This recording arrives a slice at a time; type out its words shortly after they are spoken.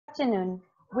Afternoon.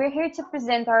 We're here to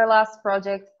present our last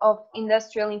project of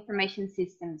Industrial Information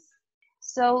Systems.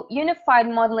 So, Unified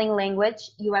Modeling Language,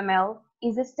 UML,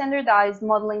 is a standardized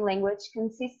modeling language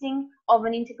consisting of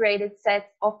an integrated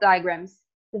set of diagrams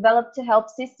developed to help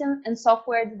system and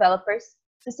software developers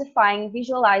specifying,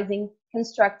 visualizing,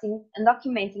 constructing, and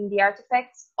documenting the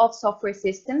artifacts of software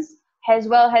systems, as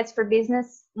well as for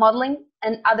business modeling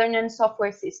and other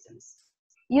non-software systems.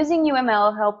 Using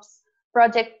UML helps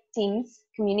project teams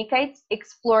communicate,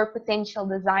 explore potential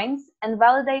designs, and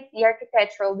validate the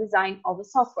architectural design of a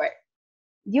software.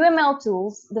 The UML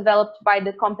tools developed by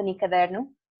the company Caderno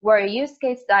were a use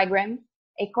case diagram,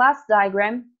 a class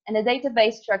diagram, and a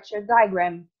database structure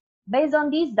diagram. Based on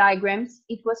these diagrams,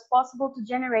 it was possible to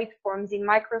generate forms in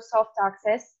Microsoft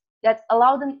Access that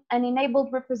allowed an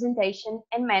enabled representation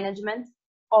and management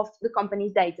of the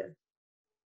company's data.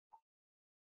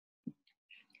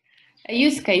 A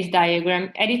use case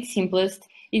diagram, at its simplest,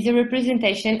 is a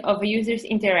representation of a user's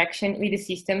interaction with a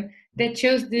system that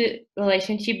shows the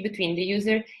relationship between the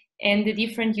user and the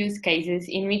different use cases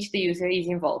in which the user is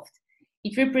involved.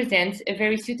 It represents a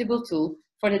very suitable tool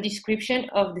for the description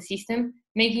of the system,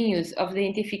 making use of the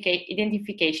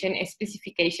identification and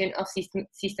specification of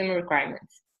system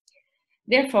requirements.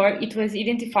 Therefore, it was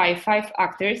identified 5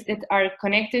 actors that are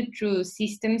connected through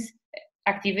systems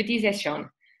activities as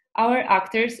shown. Our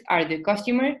actors are the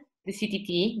customer, the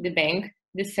CTT, the bank,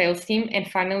 the sales team, and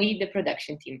finally the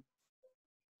production team.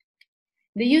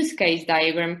 The use case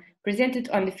diagram presented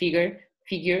on the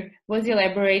figure was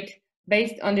elaborated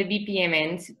based on the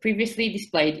BPMNs previously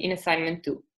displayed in assignment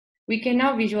 2. We can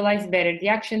now visualize better the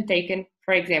action taken,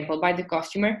 for example, by the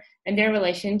customer and their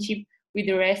relationship with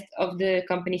the rest of the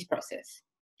company's process.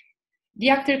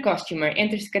 The actor customer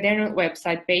enters Caderno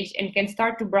website page and can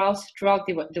start to browse throughout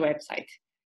the website.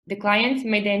 The client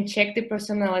may then check the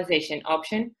personalization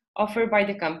option offered by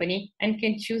the company and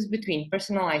can choose between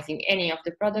personalizing any of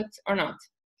the products or not.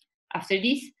 After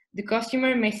this, the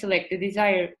customer may select the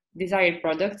desired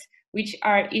products, which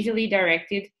are easily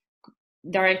directly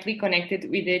connected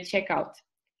with the checkout.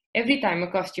 Every time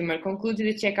a customer concludes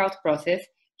the checkout process,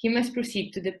 he must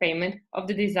proceed to the payment of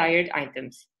the desired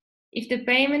items. If the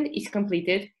payment is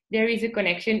completed, there is a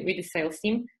connection with the sales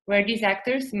team, where these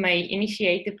actors may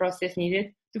initiate the process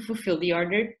needed to fulfill the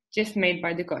order just made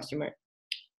by the customer.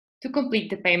 To complete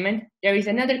the payment, there is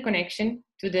another connection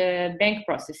to the bank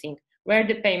processing, where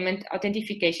the payment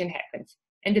authentication happens,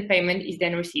 and the payment is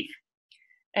then received.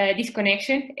 This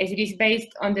connection, as it is based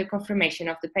on the confirmation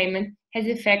of the payment, has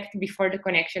effect before the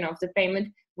connection of the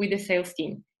payment with the sales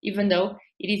team, even though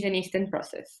it is an instant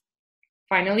process.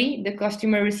 Finally, the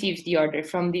customer receives the order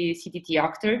from the CTT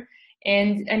actor,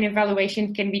 and an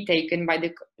evaluation can be taken by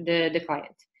the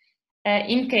client.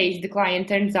 In case the client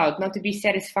turns out not to be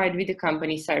satisfied with the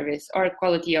company's service or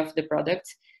quality of the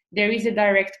products, there is a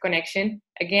direct connection,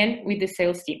 again, with the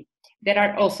sales team, that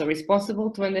are also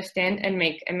responsible to understand and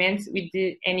make amends with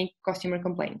any customer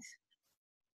complaints.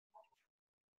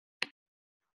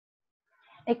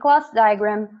 A class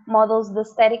diagram models the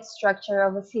static structure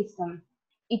of a system.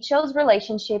 It shows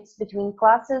relationships between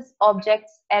classes,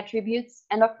 objects, attributes,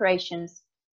 and operations.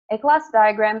 A class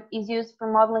diagram is used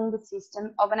for modeling the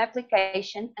system of an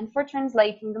application and for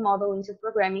translating the model into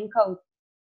programming code.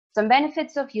 Some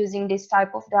benefits of using this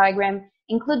type of diagram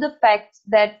include the fact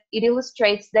that it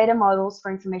illustrates data models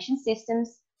for information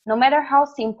systems, no matter how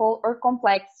simple or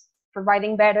complex,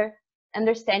 providing better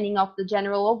understanding of the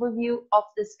general overview of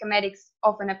the schematics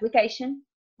of an application,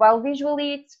 while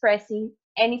visually expressing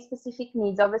any specific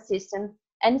needs of a system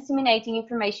and disseminating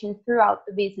information throughout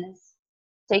the business.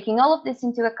 Taking all of this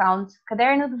into account,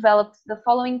 Caderno developed the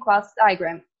following class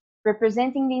diagram,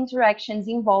 representing the interactions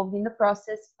involved in the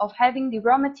process of having the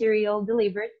raw material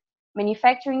delivered,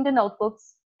 manufacturing the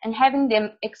notebooks, and having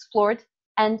them explored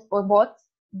and/or bought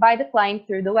by the client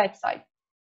through the website.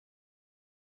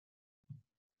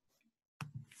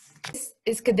 This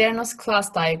is Caderno's class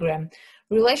diagram.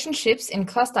 Relationships in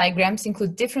class diagrams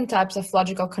include different types of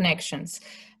logical connections.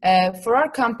 For our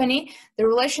company, the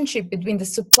relationship between the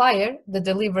supplier that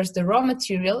delivers the raw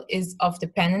material is of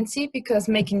dependency, because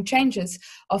making changes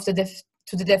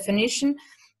to the definition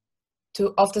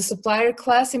of the supplier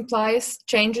class implies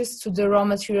changes to the raw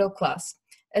material class.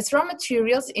 As raw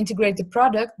materials integrate the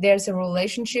product, there's a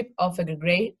relationship of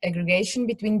aggregation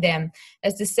between them,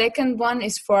 as the second one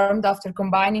is formed after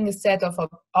combining a set of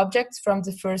objects from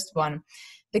the first one.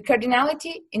 The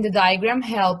cardinality in the diagram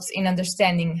helps in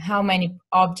understanding how many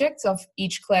objects of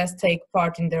each class take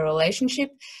part in the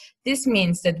relationship. This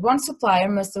means that one supplier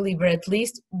must deliver at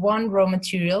least one raw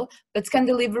material, but can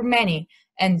deliver many,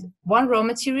 and one raw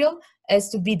material as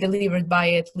to be delivered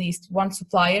by at least one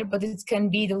supplier, but it can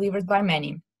be delivered by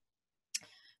many.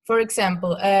 For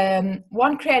example,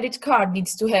 one credit card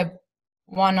needs to have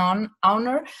one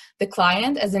owner, the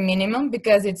client, as a minimum,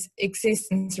 because its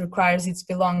existence requires its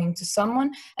belonging to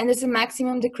someone, and as a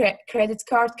maximum, the credit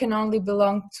card can only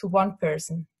belong to one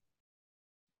person.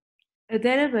 A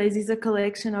database is a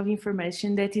collection of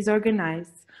information that is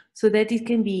organized so that it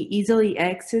can be easily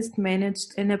accessed,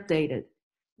 managed, and updated.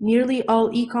 Nearly all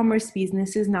e-commerce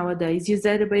businesses nowadays use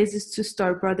databases to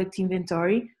store product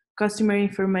inventory, customer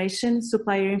information,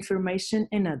 supplier information,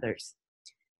 and others.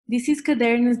 This is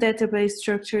Caderno's database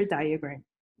structure diagram.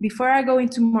 Before I go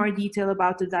into more detail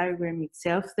about the diagram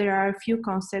itself, there are a few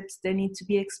concepts that need to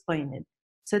be explained,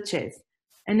 such as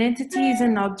an entity is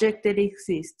an object that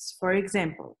exists. For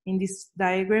example, in this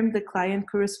diagram, the client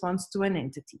corresponds to an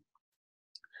entity.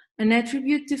 An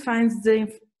attribute defines the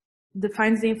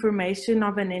information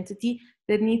of an entity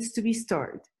that needs to be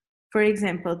stored. For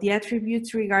example, the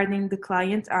attributes regarding the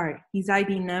client are his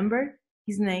ID number,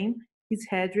 his name, his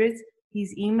address,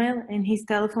 his email, and his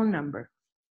telephone number.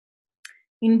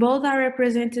 In bold are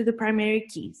represented the primary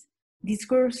keys. These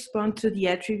correspond to the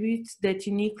attributes that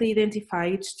uniquely identify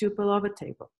each tuple of a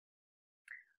table.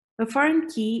 A foreign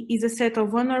key is a set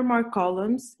of one or more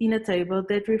columns in a table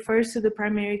that refers to the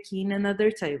primary key in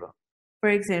another table. For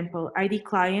example, ID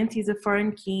client is a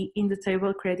foreign key in the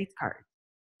table credit card.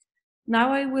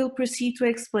 Now I will proceed to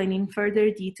explain in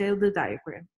further detail the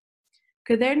diagram.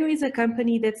 Caderno is a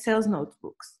company that sells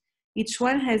notebooks. Each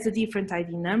one has a different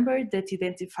ID number that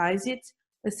identifies it,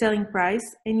 a selling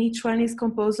price, and each one is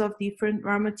composed of different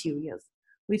raw materials,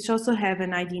 which also have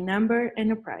an ID number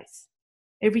and a price.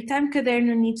 Every time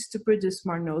Caderno needs to produce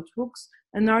more notebooks,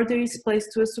 an order is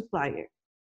placed to a supplier.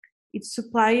 Each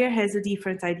supplier has a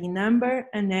different ID number,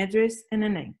 an address, and a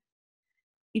name.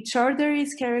 Each order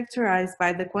is characterized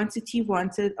by the quantity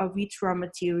wanted of each raw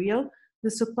material,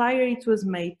 the supplier it was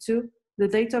made to, the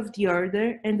date of the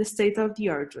order, and the state of the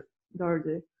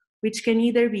order, which can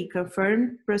either be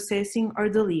confirmed, processing, or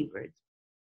delivered.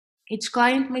 Each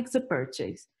client makes a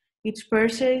purchase. Each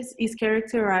purchase is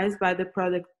characterized by the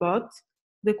product bought,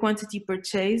 the quantity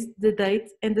purchased, the date,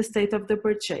 and the state of the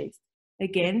purchase.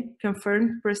 Again,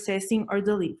 confirmed, processing, or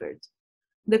delivered.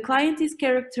 The client is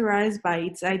characterized by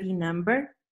its ID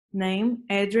number, name,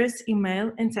 address,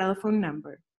 email, and telephone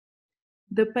number.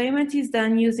 The payment is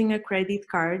done using a credit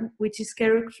card, which is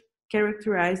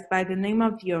characterized by the name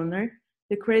of the owner,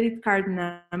 the credit card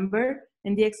number,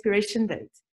 and the expiration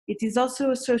date. It is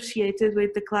also associated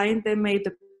with the client that made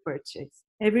the purchase.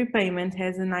 Every payment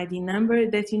has an ID number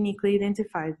that uniquely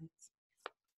identifies it.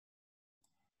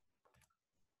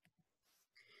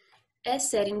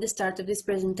 As said in the start of this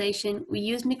presentation, we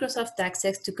use Microsoft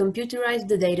Access to computerize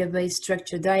the database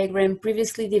structure diagram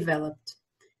previously developed.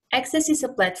 Access is a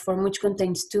platform which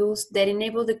contains tools that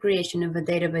enable the creation of a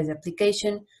database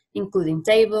application, including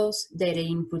tables, data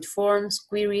input forms,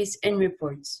 queries, and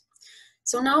reports.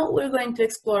 So now we're going to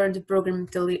explore the program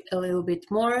a little bit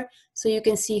more so you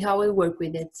can see how we work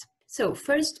with it. So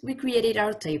first, we created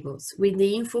our tables with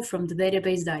the info from the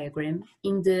database diagram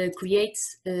in the create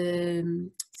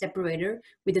separator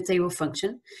with the table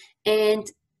function. And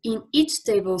in each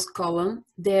table's column,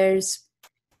 there's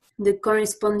the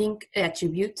corresponding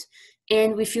attribute,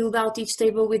 and we filled out each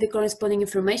table with the corresponding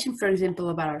information, for example,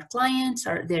 about our clients,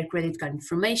 their credit card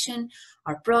information,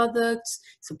 our products,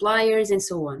 suppliers, and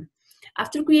so on.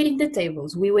 After creating the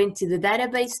tables, we went to the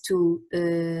database tool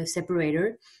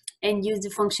separator and used the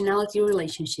functionality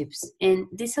relationships. And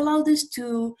this allowed us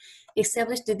to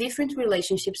establish the different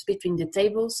relationships between the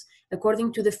tables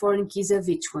according to the foreign keys of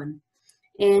each one.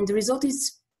 And the result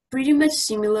is pretty much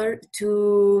similar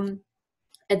to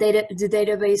the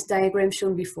database diagram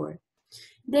shown before.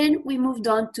 Then we moved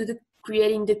on to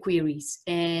creating the queries,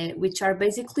 which are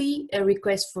basically a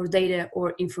request for data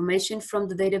or information from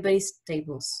the database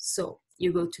tables. So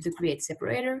you go to the create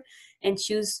separator and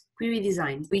choose query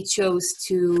design. We chose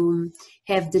to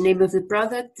have the name of the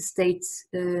product, the states,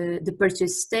 the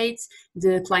purchase states,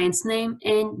 the client's name,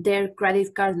 and their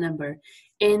credit card number.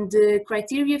 And the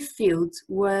criteria field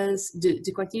was,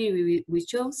 the criteria we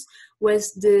chose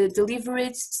was the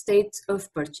delivered state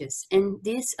of purchase. And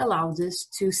this allowed us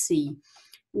to see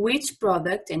which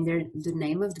product and the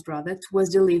name of the product was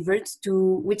delivered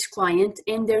to which client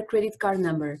and their credit card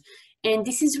number. And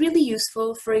this is really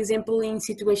useful, for example, in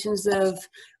situations of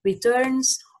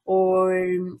returns or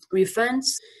refunds.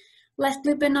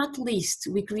 Lastly but not least,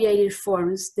 we created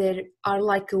forms that are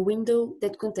like a window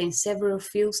that contains several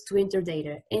fields to enter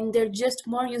data, and they're just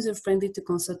more user-friendly to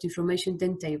consult information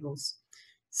than tables.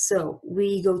 So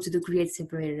we go to the Create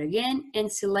Separator again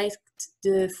and select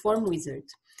the form wizard.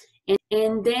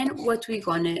 And then what we're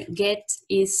gonna get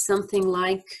is something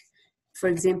like, for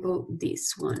example,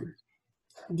 this one.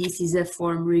 This is a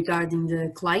form regarding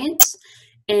the client,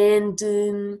 and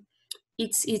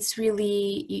it's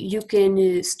really, you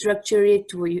can structure it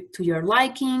to your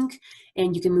liking,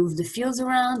 and you can move the fields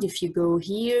around. If you go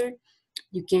here,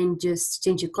 you can just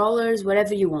change the colors,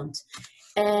 whatever you want.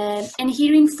 And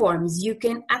here in forms, you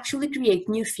can actually create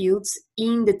new fields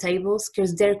in the tables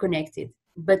because they're connected,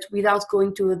 but without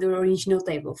going to the original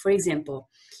table. For example,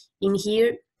 in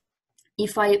here, in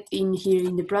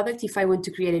the product, if I want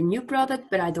to create a new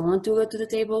product, but I don't want to go to the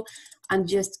table, I'm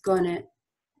just gonna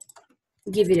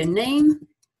give it a name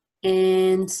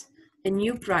and a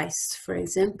new price, for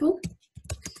example,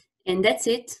 and that's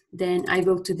it. Then I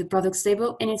go to the products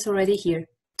table and it's already here.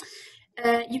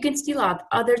 You can still add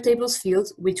other tables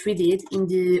fields, which we did in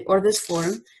the orders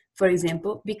form, for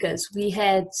example, because we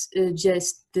had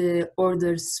just the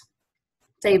orders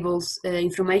tables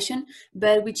information,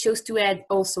 but we chose to add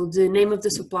also the name of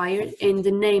the supplier and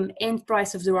the name and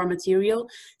price of the raw material,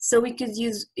 so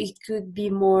it could be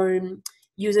more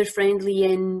user-friendly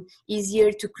and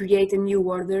easier to create a new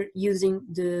order using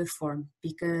the form,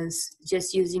 because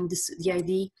just using the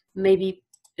ID, maybe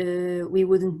we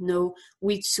wouldn't know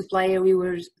which supplier we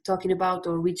were talking about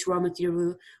or which raw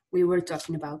material we were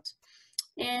talking about.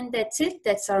 And that's it.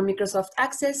 That's our Microsoft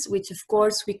Access, which of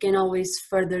course we can always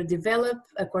further develop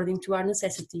according to our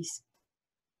necessities.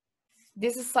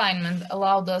 This assignment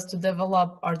allowed us to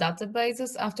develop our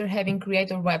databases after having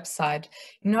created our website.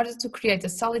 In order to create a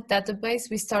solid database,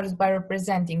 we started by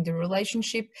representing the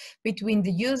relationship between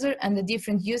the user and the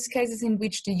different use cases in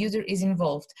which the user is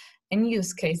involved, a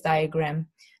use case diagram.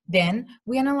 Then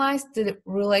we analyzed the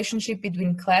relationship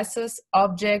between classes,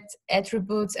 objects,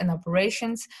 attributes, and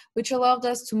operations, which allowed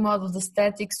us to model the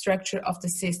static structure of the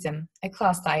system, a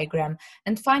class diagram.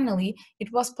 And finally,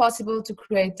 it was possible to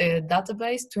create a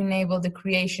database to enable the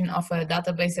creation of a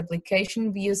database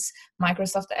application via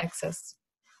Microsoft Access.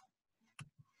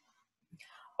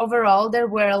 Overall, there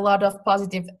were a lot of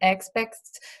positive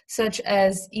aspects, such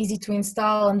as easy to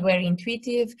install and very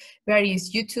intuitive,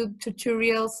 various YouTube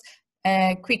tutorials,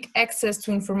 quick access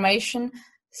to information,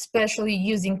 especially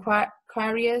using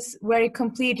queries, very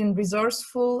complete and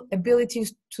resourceful, ability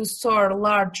to store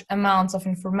large amounts of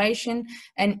information,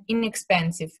 and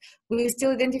inexpensive. We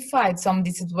still identified some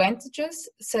disadvantages,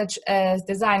 such as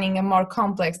designing a more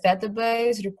complex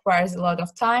database requires a lot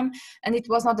of time, and it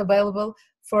was not available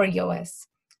for iOS.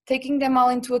 Taking them all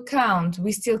into account,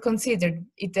 we still considered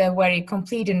it a very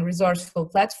complete and resourceful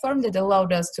platform that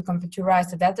allowed us to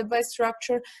computerize the database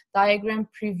structure diagram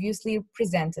previously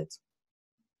presented.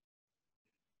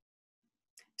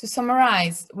 To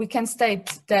summarize, we can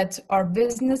state that our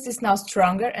business is now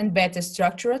stronger and better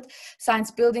structured,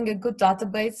 since building a good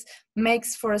database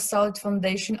makes for a solid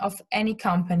foundation of any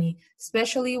company,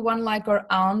 especially one like our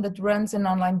own that runs an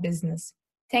online business.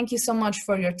 Thank you so much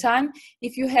for your time.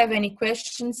 If you have any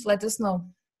questions, let us know.